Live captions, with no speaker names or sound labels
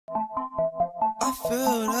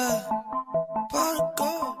feel that.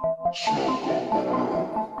 Particle.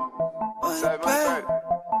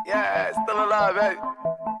 Yeah, still alive, baby.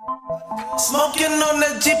 Smoking on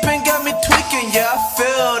that Jeep and got me tweaking, yeah, I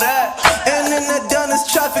feel that. And in the done it's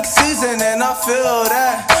traffic season, and I feel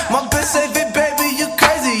that. My bitch say, Vic, baby, you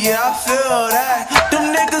crazy, yeah, I feel that.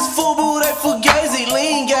 Them niggas FUBU, they fugazi,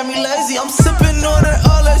 lean got me lazy. I'm sipping on it,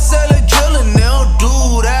 all they say they drillin', they don't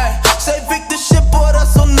do that. Say, Vic, the shit, boy,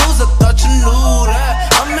 that's on news, I thought you knew that.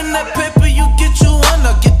 I'm in that paper, you get you one,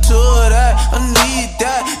 I get to that. I need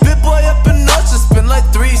that. Big boy up in nuts, just spend like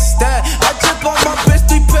 3 stat. I drip on my bitch,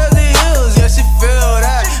 3 pairs of heels, yeah, she feel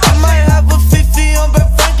that. I might have a 50 on Ben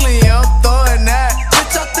Franklin, yeah, I'm throwing that.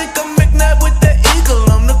 Bitch, I think I'm McNabb with the eagle,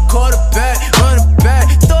 I'm the quarterback, running back.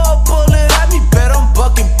 Throw a bullet at me, bet I'm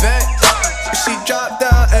bucking back. She drop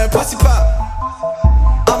down and pussy pop.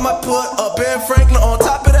 I might put a Ben Franklin on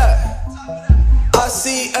top of that. I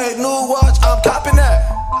see a new watch, I'm copping that.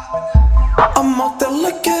 I'm out there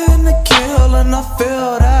looking to kill and I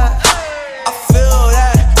feel that. I feel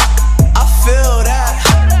that. I feel that.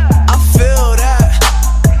 I feel that.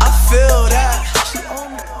 I feel that.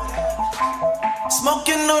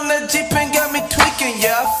 Smoking on that Jeep and got me tweaking,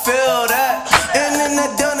 yeah, I feel that. And in the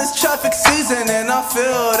done it's traffic season, and I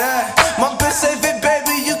feel that. My bitch say, Vic,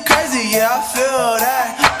 baby, you crazy, yeah, I feel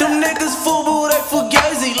that. Them niggas FUBU, they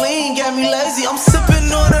fugazi, lean got me lazy. I'm sipping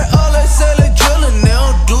on it, all they say they drillin', they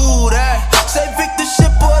don't do that. Say, Vic, the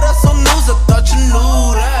shit, boy, that's on news, I thought you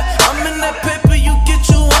knew that. I'm in that paper, you get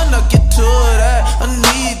you one, I get to that. I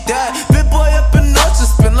need that. Big boy up in nuts,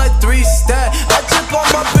 just spend like 3 stat. I drip on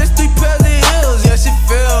my bitch, 3 pairs of heels, yeah, she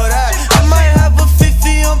feel that. I might have a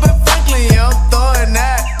 50 on Ben Franklin, yeah, I'm throwing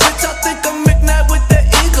that. Bitch, I think I'm McNabb with the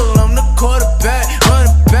eagle, I'm the quarterback,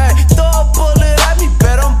 running back. Throw a bullet at me,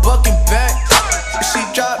 bet I'm bucking back. She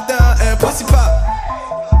drop down and pussy pop.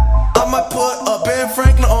 I might put a Ben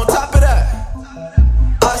Franklin on top of that.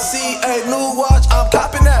 I see a new watch, I'm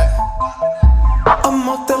copping that. I'm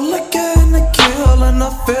out there looking to kill and I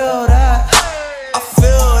feel that. I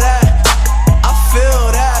feel that. I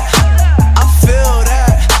feel that. I feel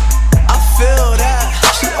that. I feel that.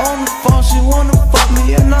 She on the phone, she wanna fuck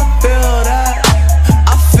me and I feel that.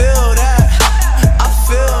 I feel that. I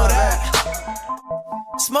feel that.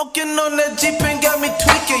 Smoking on that Jeep and got me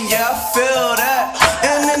tweaking, yeah, I feel that.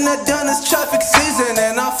 And in the done it's traffic season,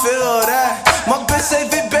 and I feel that. My bitch say,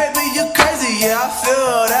 Vic, baby, you crazy, yeah, I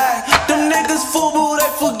feel that. Them niggas FUBU, they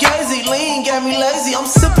fugazi, lean got me lazy. I'm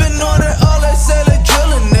sipping on it, all they say they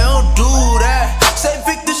drillin', they don't do that. Say,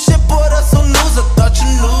 Vic, the shit, boy, that's on news, I thought you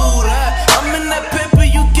knew that. I'm in that paper,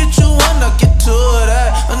 you get you one, I get to that.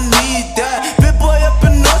 I need that. Big boy up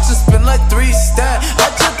in nuts, just spend like 3 stat. I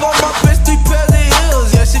drip on my bitch, 3 pairs of heels,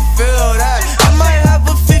 yeah, she feel that. I might have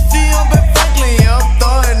a 50 on Ben Franklin, yeah, I'm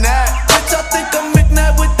throwing that. Bitch, I think I'm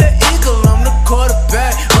McNabb with the eagle, I'm the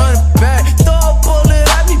quarterback, running back. Throw a bullet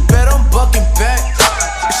at me, bet I'm bucking back.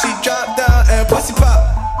 She drop down and pussy pop.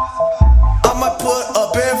 I might put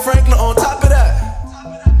a Ben Franklin on top of that.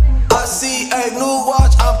 I see a new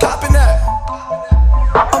watch, I'm copping that.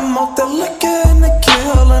 I'm out there looking to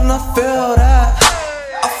kill and I feel that.